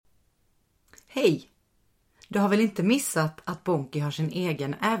Hej! Du har väl inte missat att Bonky har sin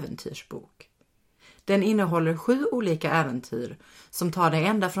egen äventyrsbok? Den innehåller 7 olika äventyr som tar dig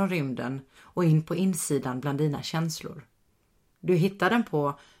ända från rymden och in på insidan bland dina känslor. Du hittar den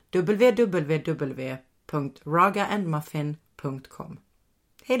på www.ragaandmuffin.com.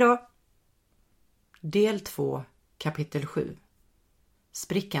 Hej då! Del 2, kapitel 7.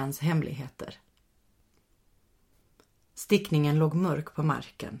 Sprickans hemligheter. Stickningen låg mörk på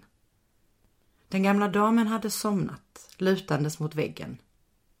marken. Den gamla damen hade somnat, lutandes mot väggen.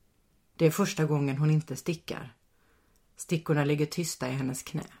 Det är första gången hon inte stickar. Stickorna ligger tysta i hennes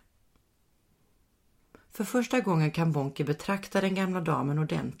knä. För första gången kan Bonky betrakta den gamla damen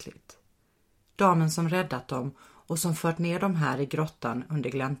ordentligt. Damen som räddat dem och som fört ner dem här i grottan under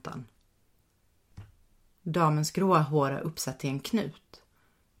gläntan. Damens gråa hår är uppsatt i en knut,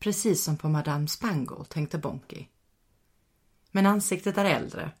 precis som på Madame Spangle, tänkte Bonky. Men ansiktet är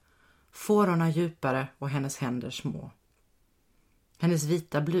äldre, fårorna djupare och hennes händer små. Hennes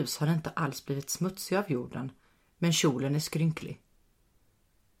vita blus har inte alls blivit smutsig av jorden, men kjolen är skrynklig.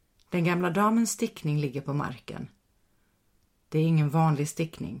 Den gamla damens stickning ligger på marken. Det är ingen vanlig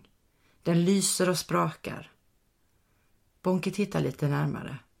stickning. Den lyser och sprakar. Bonky tittar lite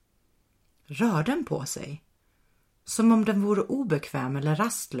närmare. Rör den på sig? Som om den vore obekväm eller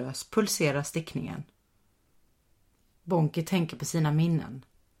rastlös pulserar stickningen. Bonky tänker på sina minnen.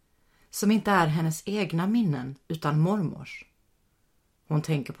 Som inte är hennes egna minnen utan mormors. Hon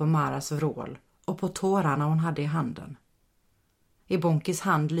tänker på Maras vrål och på tårarna hon hade i handen. I Bonkys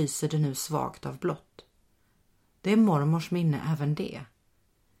hand lyser det nu svagt av blått. Det är mormors minne även det.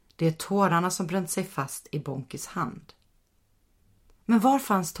 Det är tårarna som bränt sig fast i Bonkys hand. Men var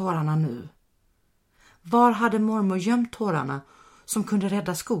fanns tårarna nu? Var hade mormor gömt tårarna som kunde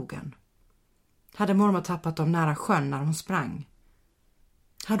rädda skogen? Hade mormor tappat dem nära sjön när hon sprang?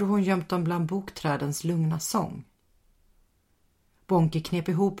 Hade hon gömt dem bland bokträdens lugna sång? Bonky knep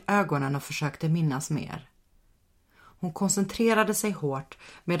ihop ögonen och försökte minnas mer. Hon koncentrerade sig hårt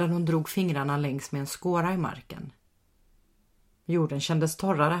medan hon drog fingrarna längs med en skåra i marken. Jorden kändes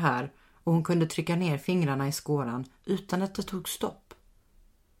torrare här och hon kunde trycka ner fingrarna i skåran utan att det tog stopp.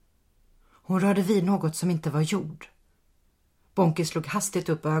 Hon rörde vid något som inte var jord. Bonky slog hastigt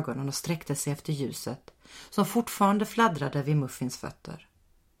upp ögonen och sträckte sig efter ljuset som fortfarande fladdrade vid Muffins fötter.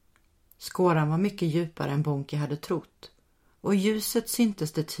 Skåran var mycket djupare än Bonky hade trott och i ljuset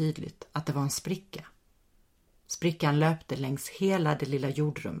syntes det tydligt att det var en spricka. Sprickan löpte längs hela det lilla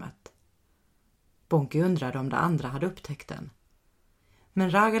jordrummet. Bonky undrade om de andra hade upptäckt den.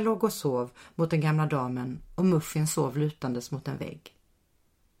 Men Raga låg och sov mot den gamla damen och Muffin sov lutandes mot en vägg.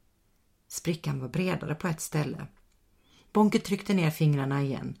 Sprickan var bredare på ett ställe. Bonky tryckte ner fingrarna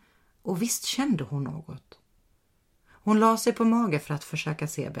igen och visst kände hon något. Hon la sig på mage för att försöka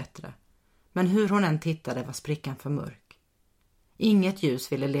se bättre. Men hur hon än tittade var sprickan för mörk. Inget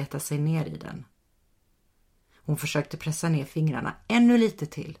ljus ville leta sig ner i den. Hon försökte pressa ner fingrarna ännu lite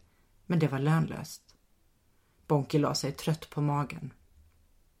till, men det var lönlöst. Bonky la sig trött på magen.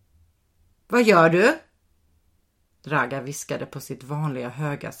 Vad gör du? Raga viskade på sitt vanliga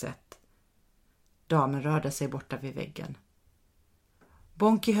höga sätt. Damen rörde sig borta vid väggen.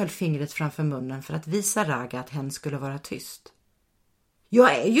 Bonky höll fingret framför munnen för att visa Raga att hen skulle vara tyst.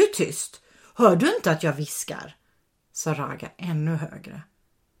 Jag är ju tyst. Hör du inte att jag viskar? Sa Raga ännu högre.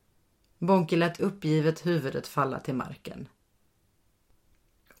 Bonky lät uppgivet huvudet falla till marken.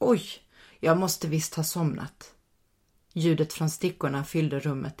 Oj, jag måste visst ha somnat. Ljudet från stickorna fyllde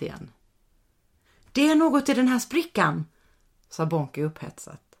rummet igen. Det är något i den här sprickan, sa Bonky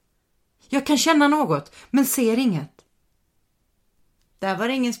upphetsat. Jag kan känna något, men ser inget. Där var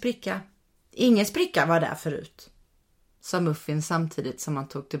ingen spricka. Ingen spricka var där förut, sa Muffin samtidigt som han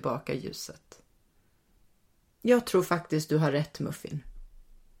tog tillbaka ljuset. Jag tror faktiskt du har rätt, Muffin.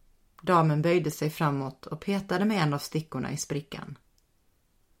 Damen böjde sig framåt och petade med en av stickorna i sprickan.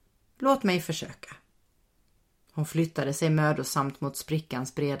 Låt mig försöka. Hon flyttade sig mödosamt mot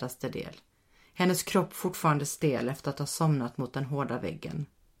sprickans bredaste del. Hennes kropp fortfarande stel efter att ha somnat mot den hårda väggen.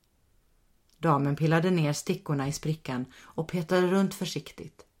 Damen pillade ner stickorna i sprickan och petade runt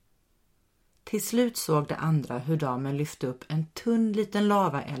försiktigt. Till slut såg de andra hur damen lyfte upp en tunn liten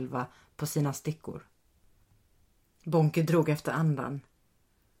lavaälva på sina stickor. Bonky drog efter andan.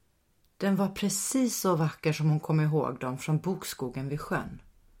 Den var precis så vacker som hon kom ihåg dem från bokskogen vid sjön.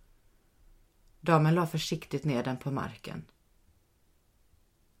 Damen la försiktigt ner den på marken.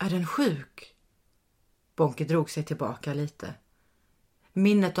 Är den sjuk? Bonky drog sig tillbaka lite.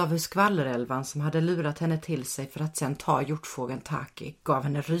 Minnet av hur skvallerälvan som hade lurat henne till sig för att sen ta hjortfågeln Taki gav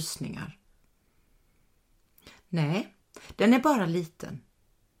henne rysningar. Nej, den är bara liten.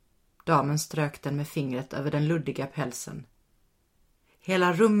 Damen strök den med fingret över den luddiga pälsen.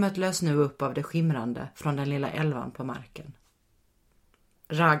 Hela rummet lös nu upp av det skimrande från den lilla älvan på marken.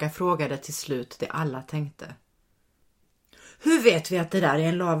 Raga frågade till slut det alla tänkte. Hur vet vi att det där är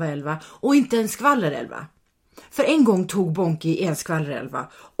en lavaälva och inte en skvallerälva? För en gång tog Bonki en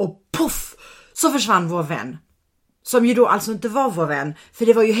skvallerälva och puff så försvann vår vän. Som ju då alltså inte var vår vän, för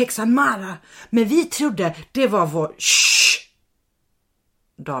det var ju häxan Mara. Men vi trodde det var vår... Shh!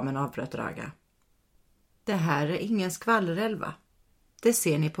 Damen avbröt Raga. Det här är ingen skvallerälva. Det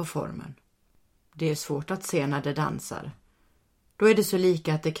ser ni på formen. Det är svårt att se när det dansar. Då är det så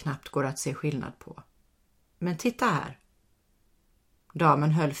lika att det knappt går att se skillnad på. Men titta här.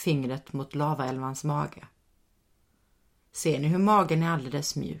 Damen höll fingret mot lavaälvans mage. Ser ni hur magen är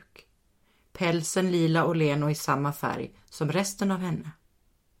alldeles mjuk? Pälsen lila och len och i samma färg som resten av henne.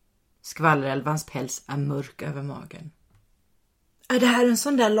 Skvallerälvans päls är mörk över magen. Är det här en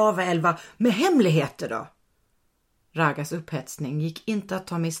sån där lavaälva med hemligheter då? Ragas upphetsning gick inte att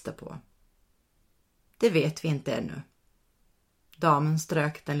ta miste på. Det vet vi inte ännu. Damen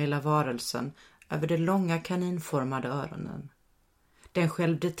strök den lilla varelsen över de långa kaninformade öronen. Den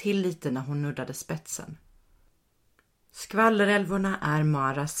skälvde till lite när hon nuddade spetsen. Skvallerälvorna är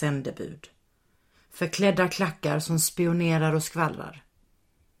Maras sändebud. Förklädda klackar som spionerar och skvallrar.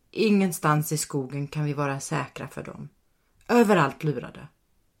 Ingenstans i skogen kan vi vara säkra för dem. Överallt lurade.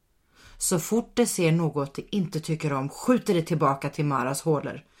 Så fort det ser något det inte tycker om skjuter det tillbaka till Maras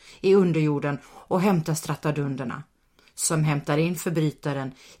hålor i underjorden och hämtar strattadunderna som hämtar in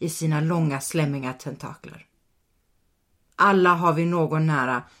förbrytaren i sina långa slämmiga tentakler. Alla har vi någon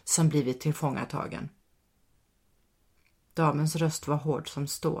nära som blivit tillfångatagen. Damens röst var hård som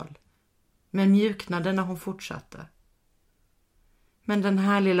stål, men mjuknade när hon fortsatte. Men den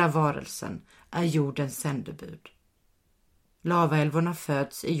här lilla varelsen är jordens sändebud. Lavaälvorna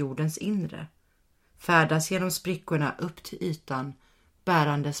föds i jordens inre, färdas genom sprickorna upp till ytan,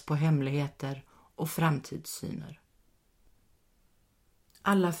 bärandes på hemligheter och framtidssyner.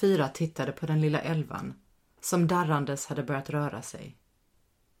 Alla fyra tittade på den lilla älvan, som darrandes hade börjat röra sig.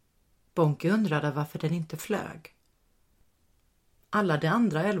 Bonki undrade varför den inte flög. Alla de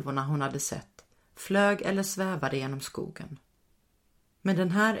andra älvorna hon hade sett flög eller svävade genom skogen. Men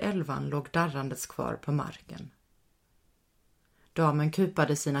den här älvan låg darrandes kvar på marken. Damen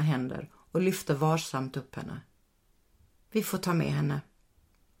kupade sina händer och lyfte varsamt upp henne. Vi får ta med henne.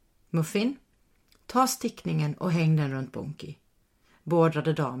 Muffin, ta stickningen och häng den runt Bonki,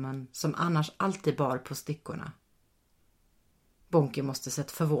 beordrade damen som annars alltid bar på stickorna. Bonki måste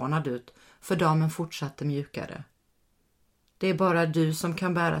sett förvånad ut, för damen fortsatte mjukare. Det är bara du som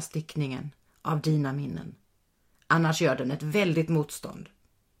kan bära stickningen av dina minnen. Annars gör den ett väldigt motstånd.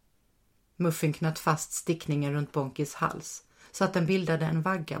 Muffin knöt fast stickningen runt Bonkis hals så att den bildade en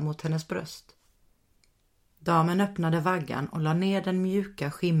vagga mot hennes bröst. Damen öppnade vaggan och la ner den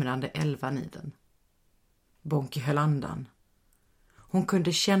mjuka skimrande älvan i den. Bonki höll andan. Hon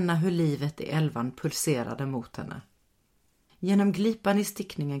kunde känna hur livet i älvan pulserade mot henne. Genom glipan i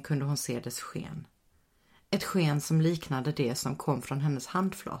stickningen kunde hon se dess sken. Ett sken som liknade det som kom från hennes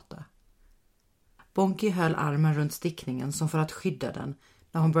handflata. Bonki höll armen runt stickningen som för att skydda den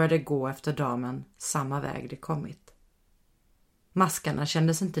när hon började gå efter damen samma väg de kommit. Maskarna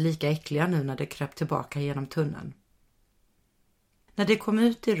kändes inte lika äckliga nu när de kröp tillbaka genom tunneln. När de kom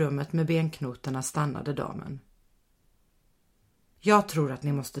ut i rummet med benknotorna stannade damen. Jag tror att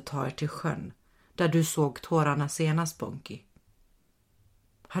ni måste ta er till sjön, där du såg tårarna senast, Bonki.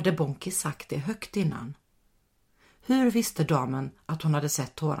 Hade Bonki sagt det högt innan? Hur visste damen att hon hade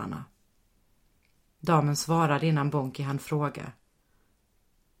sett tårarna? Damen svarade innan Bonki hann fråga.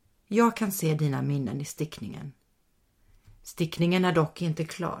 Jag kan se dina minnen i stickningen. Stickningen är dock inte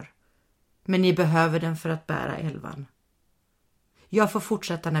klar, men ni behöver den för att bära älvan. Jag får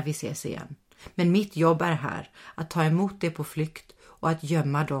fortsätta när vi ses igen, men mitt jobb är här att ta emot det på flykt och att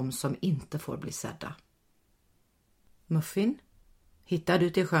gömma dem som inte får bli sedda. Muffin, hittar du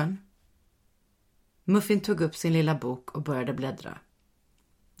till sjön? Muffin tog upp sin lilla bok och började bläddra.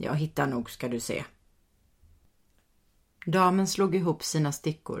 Jag hittar nog, ska du se. Damen slog ihop sina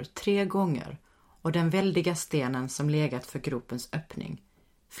stickor 3 gånger och den väldiga stenen som legat för gropens öppning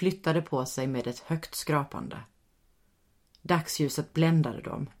flyttade på sig med ett högt skrapande. Dagsljuset bländade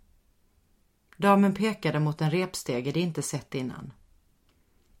dem. Damen pekade mot en repstege de inte sett innan.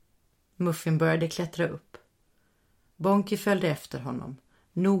 Muffin började klättra upp. Bonki följde efter honom,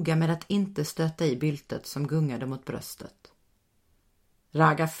 noga med att inte stöta i byltet som gungade mot bröstet.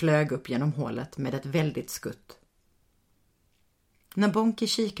 Raga flög upp genom hålet med ett väldigt skutt. När Bonki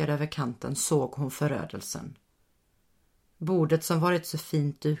kikade över kanten såg hon förödelsen. Bordet som varit så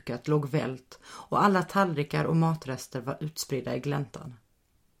fint dukat låg vält och alla tallrikar och matrester var utspridda i gläntan.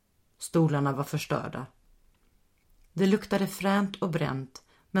 Stolarna var förstörda. Det luktade fränt och bränt,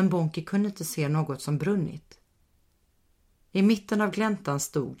 men Bonki kunde inte se något som brunnit. I mitten av gläntan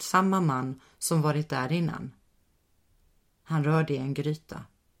stod samma man som varit där innan. Han rörde i en gryta.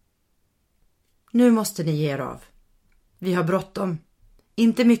 Nu måste ni ge er av. Vi har bråttom.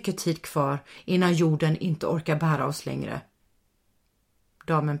 Inte mycket tid kvar innan jorden inte orkar bära oss längre.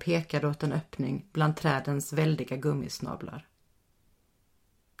 Damen pekade åt en öppning bland trädens väldiga gummisnablar.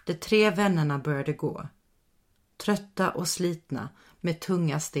 De 3 vännerna började gå. Trötta och slitna med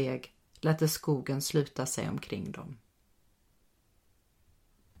tunga steg lät skogen sluta sig omkring dem.